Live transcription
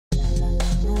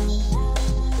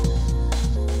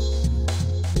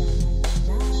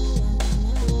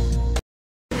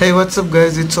Hey, what's up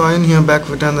guys, it's Oyan here back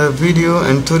with another video,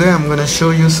 and today I'm gonna show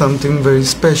you something very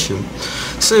special.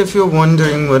 So if you're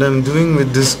wondering what I'm doing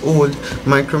with this old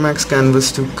Micromax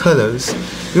canvas 2 colors,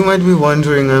 you might be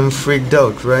wondering I'm freaked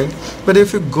out, right? But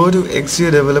if you go to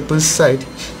XGA developer's site,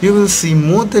 you will see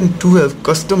more than 12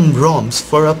 custom ROMs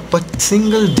for a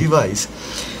single device.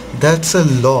 That's a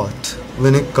lot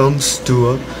when it comes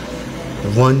to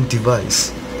one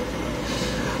device.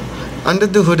 Under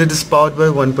the hood, it is powered by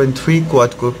 1.3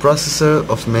 quad-core processor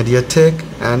of MediaTek,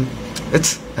 and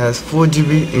it has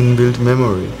 4GB inbuilt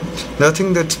memory.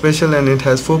 Nothing that special, and it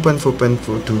has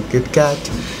 4.4.42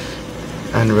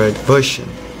 KitKat and red version.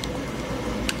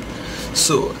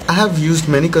 So I have used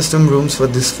many custom ROMs for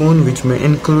this phone, which may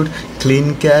include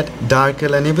CleanCat,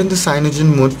 DarkL, and even the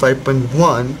Cyanogen mode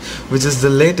 5.1, which is the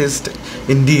latest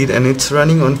indeed, and it's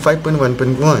running on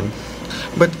 5.1.1.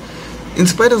 But in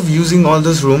spite of using all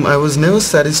those ROM, I was never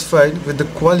satisfied with the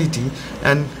quality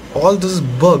and all those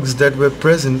bugs that were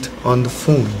present on the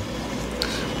phone.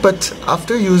 But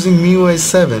after using MIUI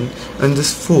 7 on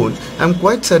this phone, I'm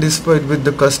quite satisfied with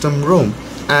the custom ROM,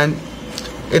 and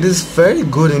it is very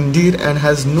good indeed and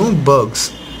has no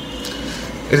bugs.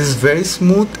 It is very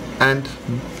smooth, and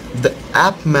the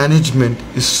app management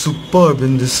is superb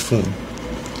in this phone.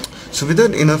 So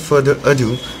without enough further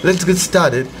ado, let's get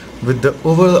started with the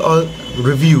overall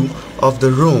review of the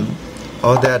ROM,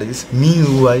 or that is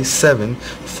MIUI 7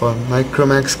 for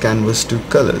Micromax Canvas 2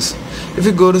 colors. If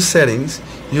you go to settings,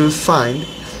 you will find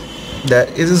that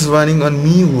it is running on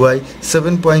MIUI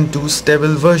 7.2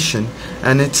 stable version,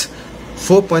 and it's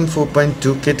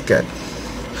 4.4.2 KitKat.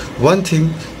 One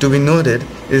thing to be noted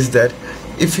is that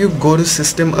if you go to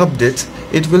system updates,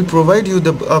 it will provide you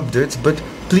the updates, but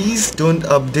please don't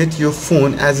update your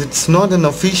phone, as it's not an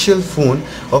official phone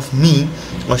of Mi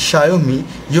or Xiaomi.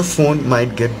 Your phone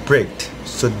might get bricked,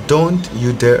 so don't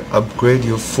you dare upgrade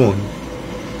your phone.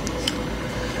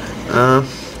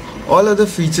 All other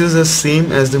features are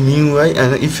same as the MIUI,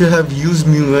 and if you have used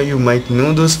MIUI, you might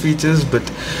know those features, but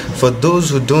for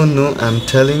those who don't know, I'm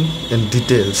telling in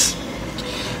details.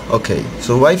 Okay,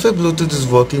 so Wi-Fi Bluetooth is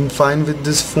working fine with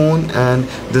this phone, and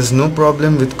there's no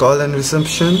problem with call and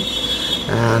reception.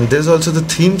 And there's also the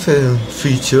theme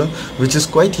feature, which is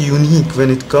quite unique when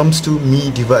it comes to Mi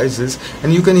devices,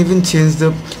 and you can even change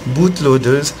the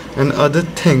bootloaders and other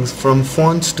things from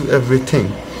fonts to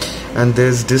everything. And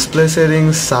there's display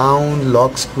settings, sound,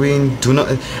 lock screen,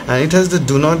 and it has the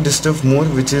do not disturb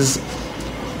mode, which is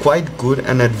quite good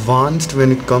and advanced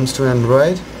when it comes to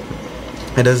Android.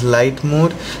 It has light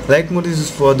mode. Light mode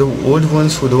is for the old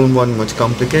ones who don't want much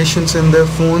complications in their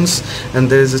phones. And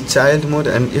there is a child mode,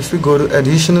 and if we go to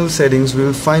additional settings, we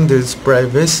will find there is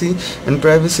privacy. And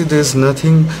privacy, there is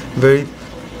nothing very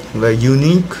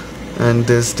unique. And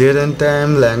there's date and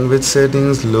time, language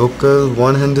settings, local,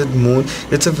 100 mode.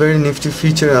 It's a very nifty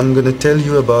feature. I'm gonna tell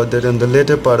you about that in the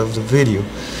later part of the video.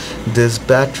 There's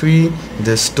battery,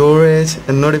 there's storage,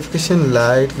 and notification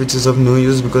light, which is of no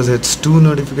use because it's two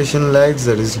notification lights,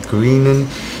 that is green and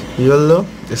yellow,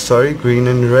 green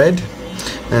and red.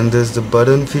 And there's the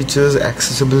button features,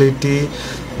 accessibility,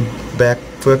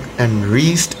 backpack and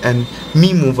wrist, and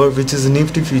Mi Mover, which is a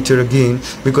nifty feature again,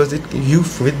 because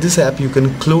with this app you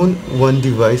can clone one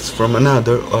device from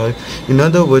another, or in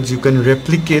other words, you can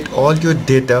replicate all your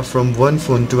data from one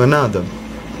phone to another.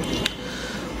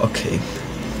 Okay,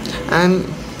 and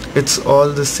it's all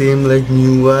the same like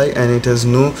MIUI, and it has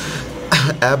no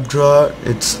app drawer.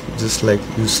 It's just like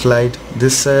you slide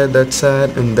this side, that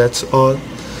side, and that's all.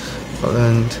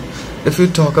 And if you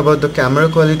talk about the camera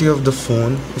quality of the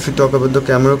phone,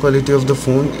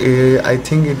 I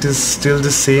think it is still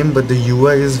the same, but the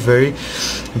UI is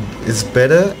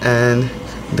better, and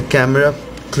the camera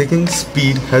clicking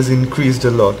speed has increased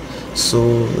a lot. So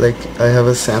like I have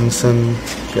a Samsung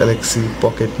Galaxy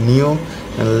Pocket Neo,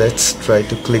 and let's try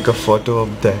to click a photo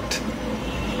of that.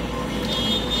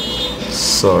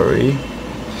 Sorry,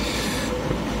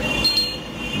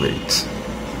 wait.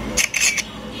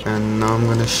 And now I'm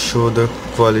gonna show the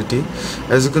quality.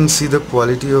 As you can see, the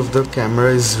quality of the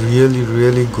camera is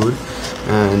really good,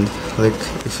 and like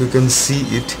if you can see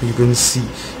it, you can see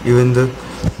even the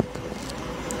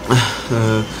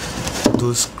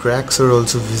those cracks are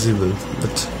also visible,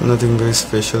 but nothing very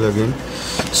special again.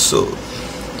 So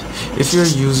if you're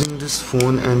using this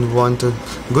phone and want a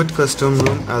good custom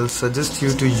ROM, I'll suggest you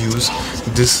to use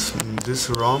this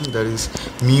ROM, that is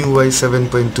MIUI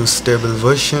 7.2 stable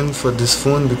version for this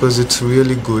phone, because it's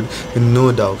really good,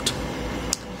 no doubt.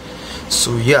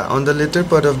 So yeah, on the later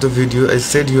part of the video, I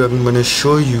said I'm gonna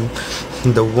show you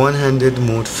the one-handed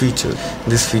mode feature.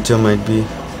 This feature might be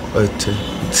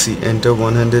see, enter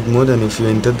 100 mode, and if you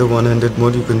enter the 100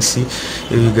 mode, you can see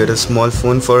you get a small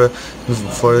phone for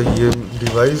your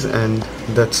device, and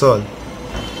that's all.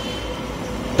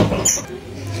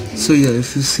 So yeah,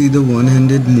 if you see the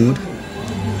 100 mode,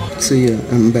 so yeah,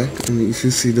 I'm back, and if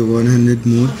you see the 100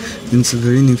 mode, then it's a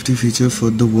very nifty feature for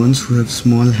the ones who have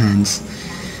small hands,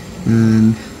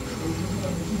 and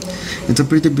it's a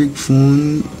pretty big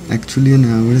phone, actually an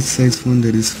average size phone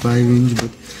that is 5-inch, but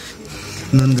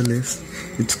nonetheless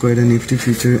it's quite a nifty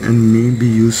feature and may be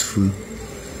useful.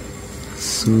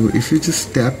 So if you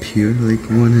just tap here like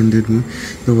 100 mode,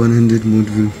 the 100 mode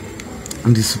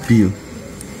will disappear.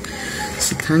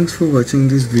 So thanks for watching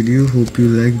this video. Hope you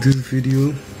like this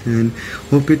video and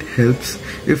hope it helps.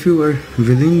 If you are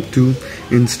willing to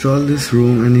install this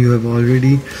ROM and you have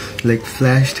already like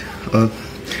flashed a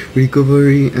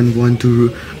recovery and want to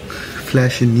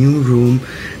flash a new ROM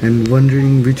and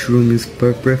wondering which ROM is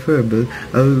preferable,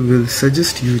 I will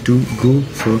suggest you to go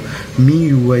for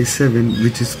MIUI 7,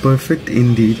 which is perfect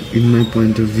indeed in my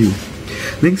point of view.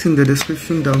 Links in the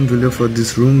description down below for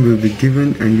this ROM will be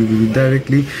given, and you will be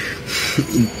directly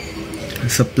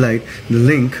supplied the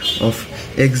link of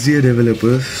XDA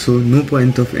developers, so no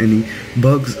point of any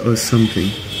bugs or something.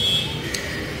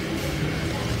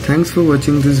 Thanks for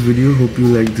watching this video. Hope you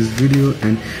like this video,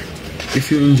 and if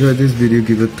you enjoyed this video,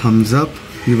 give a thumbs up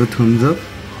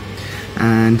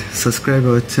and subscribe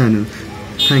our channel.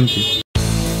 Thank you.